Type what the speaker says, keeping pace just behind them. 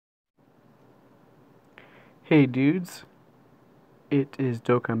Hey dudes, it is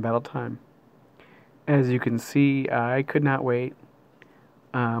Dokkan battle time. As you can see, I could not wait.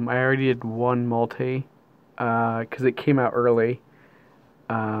 I already did one multi, because it came out early.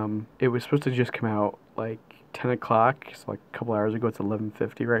 It was supposed to just come out like 10 o'clock, so like a couple hours ago. It's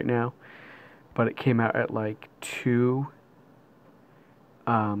 11:50 right now, but it came out at like 2.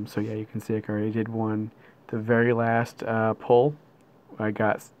 So yeah, you can see I already did one. The very last pull, I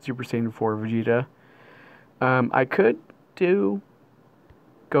got Super Saiyan 4 Vegeta. I could do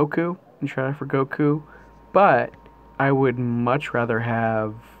Goku and try for Goku, but I would much rather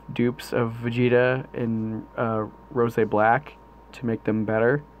have dupes of Vegeta in Rose Black to make them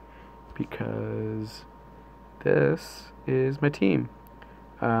better, because this is my team.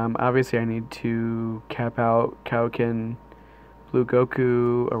 Obviously, I need to cap out Kaoken, Blue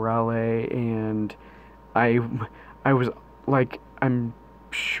Goku, Arale, and I, I was like, I'm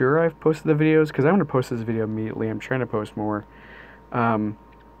sure I've posted the videos because I'm gonna post this video immediately. I'm trying to post more. Um,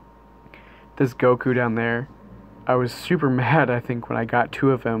 this Goku down there, I was super mad, I think, when I got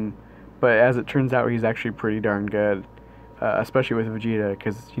 2 of him, but as it turns out, he's actually pretty darn good, especially with Vegeta,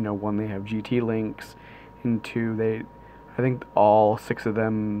 because, you know, 1, they have GT links, and 2, I think all 6 of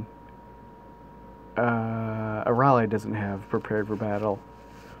them, Arale doesn't have prepared for battle.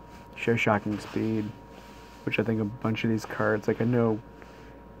 Share shocking speed, which I think a bunch of these cards, like I know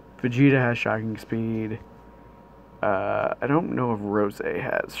Vegeta has shocking speed. I don't know if Rose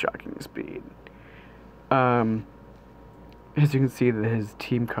has shocking speed. As you can see, that his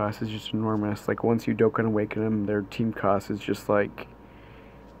team cost is just enormous. Like, once you Dokkan Awaken him, their team cost is just like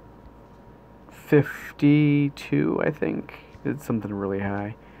 52, I think. It's something really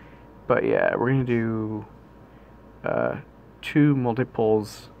high. But yeah, we're gonna do 2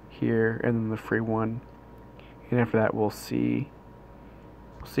 multiples here, and then the free one. And after that, we'll see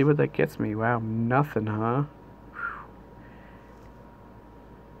what that gets me. Wow, nothing, huh?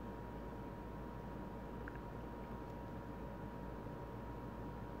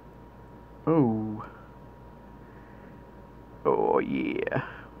 Oh. Oh, yeah.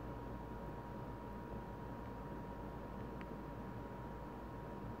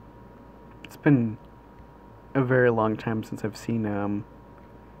 It's been a very long time since I've seen, oh,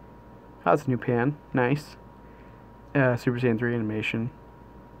 it's a new pan. Nice. Super Saiyan 3 animation.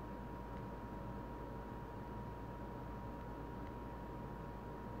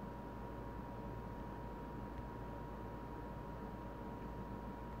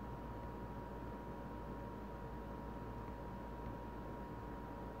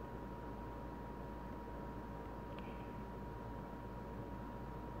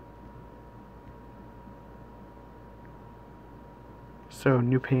 So,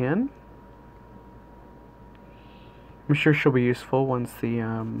 new pan. I'm sure she'll be useful once the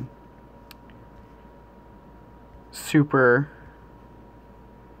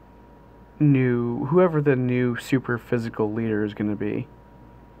whoever the new super physical leader is going to be.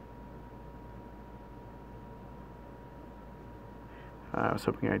 I was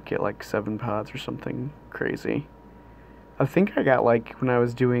hoping I'd get like 7 pods or something crazy. I think I got, like, when I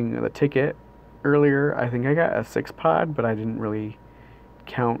was doing the ticket earlier, I think I got a 6 pod, but I didn't really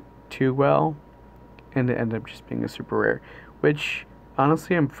count too well, and it ended up just being a super rare, which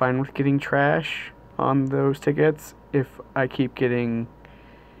honestly I'm fine with getting trash on those tickets if I keep getting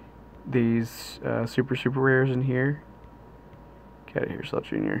these super rares in here. Get out of here, Cell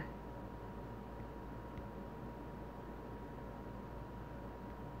Jr.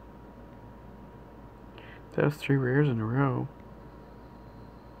 That was 3 rares in a row.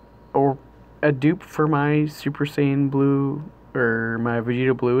 Or a dupe for my Super Saiyan Blue, or my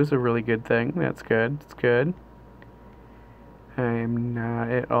Vegeta Blue, is a really good thing. That's good. It's good. I'm not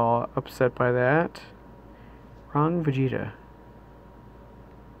at all upset by that. Wrong Vegeta.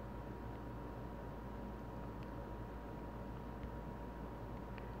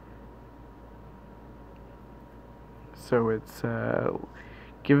 So it's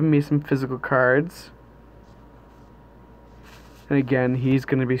giving me some physical cards. And again, he's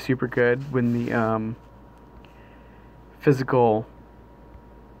going to be super good when the physical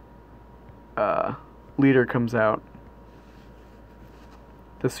leader comes out.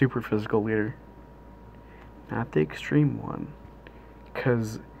 The super physical leader. Not the extreme one.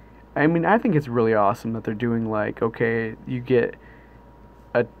 Because, I mean, I think it's really awesome that they're doing, like, okay, you get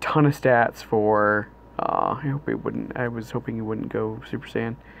a ton of stats for... I hope it wouldn't... I was hoping it wouldn't go Super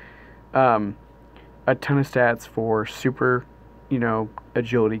Saiyan. A ton of stats for super, you know,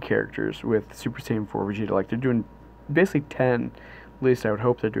 agility characters with Super Saiyan 4 Vegeta. Like, they're doing basically 10. At least I would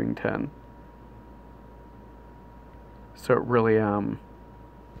hope they're doing 10. So it really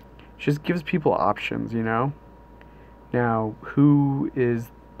just gives people options, you know? Now, who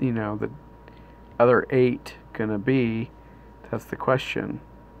is, you know, the other 8 gonna be? That's the question.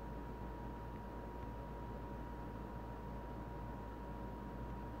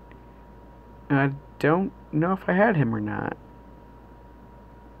 And I don't know if I had him or not.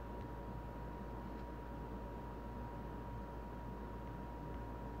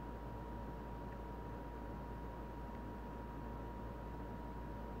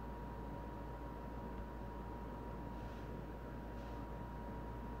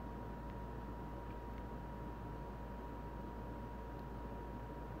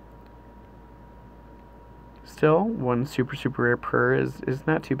 Still, 1 super rare per is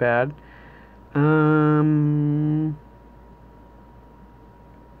not too bad. I'm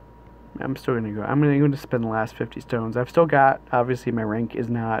still gonna go. I'm gonna spend the last 50 stones. I've still got, obviously my rank is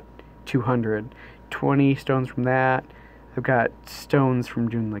not 200. 20 stones from that. I've got stones from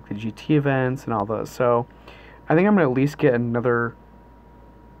doing like the GT events and all those. So I think I'm gonna at least get another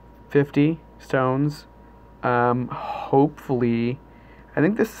 50 stones. Hopefully, I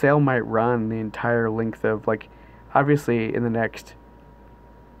think this sale might run the entire length of, like, obviously in the next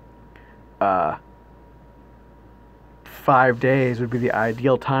 5 days would be the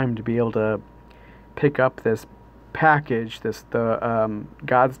ideal time to be able to pick up this package, the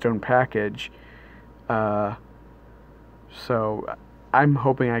Godstone package. So I'm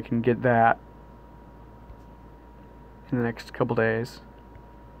hoping I can get that in the next couple days,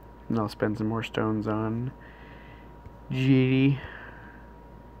 and I'll spend some more stones on GD.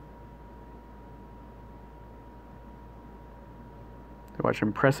 Watch,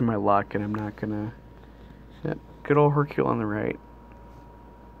 I'm pressing my luck, and I'm not gonna. Yep, good old Hercule on the right.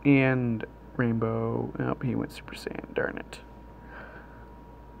 And Rainbow. Oh, he went Super Saiyan. Darn it.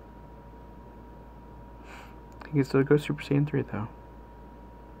 I can still go Super Saiyan 3, though.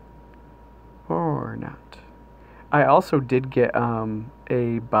 Or not. I also did get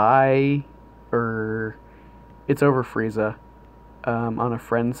a buy, or it's over Frieza, on a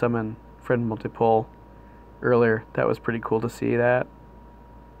friend summon, friend multi-pull earlier. That was pretty cool to see that.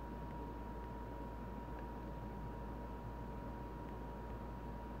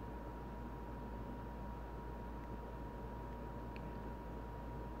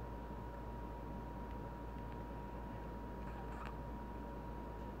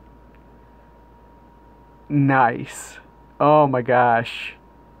 Nice. Oh my gosh.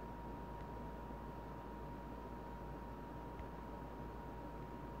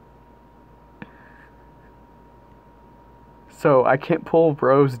 So I can't pull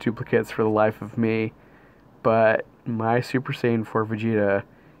Rose duplicates for the life of me, but my Super Saiyan 4 Vegeta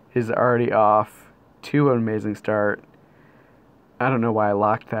is already off to an amazing start. I don't know why I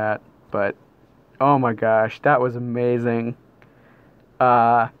locked that, but oh my gosh, that was amazing.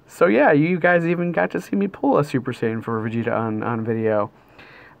 So yeah, you guys even got to see me pull a Super Saiyan for Vegeta on video.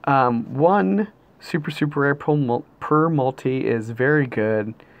 1 super rare per multi is very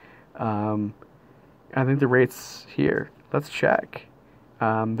good. I think the rates here. Let's check.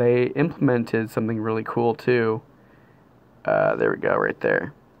 They implemented something really cool too. There we go, right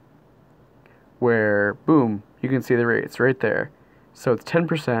there. Where, boom, you can see the rates right there. So it's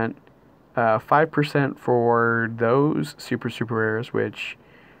 10%. 5% for those super rares, which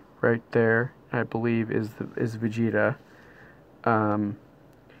right there I believe is Vegeta, and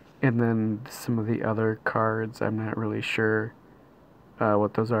then some of the other cards I'm not really sure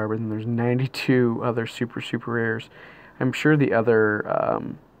what those are, but then there's 92 other super rares. I'm sure the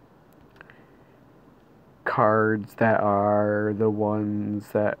other cards that are the ones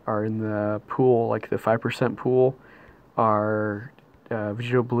that are in the pool, like the 5% pool, are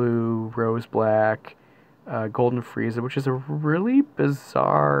Vegeta Blue, Rose Black, Golden Frieza, which is a really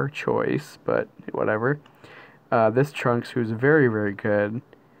bizarre choice, but whatever. This Trunks, who's very good,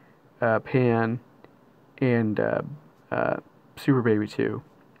 Pan, and Super Baby 2.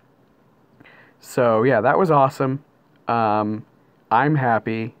 So yeah, that was awesome. I'm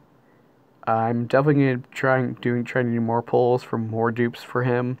happy. I'm definitely gonna try to do more pulls for more dupes for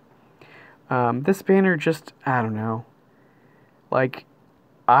him. This banner just, I don't know. Like,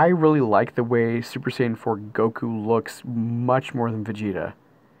 I really like the way Super Saiyan 4 Goku looks much more than Vegeta.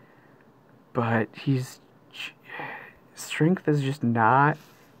 But strength is just not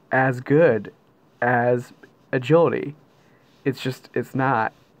as good as agility. It's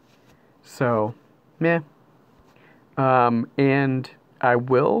not. So, meh. And I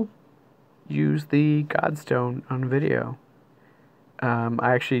will use the Godstone on video.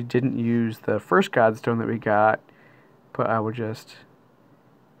 I actually didn't use the first Godstone that we got, but I will just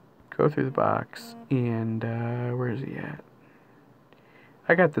go through the box, and where is he at?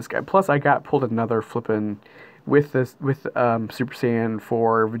 I got this guy. Plus, I got pulled another flippin' with this with Super Saiyan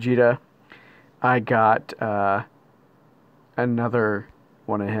 4 Vegeta. I got another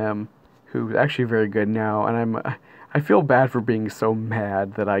one of him, who's actually very good now, and I feel bad for being so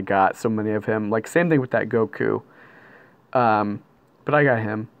mad that I got so many of him. Like same thing with that Goku. But I got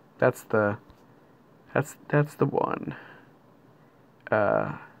him. That's the one.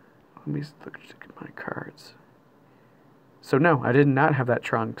 Let me look at my cards. So no, I did not have that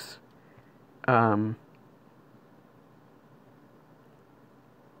Trunks. Um,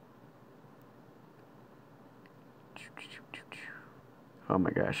 oh my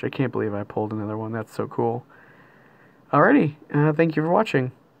gosh, I can't believe I pulled another one. That's so cool. Alrighty, thank you for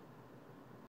watching.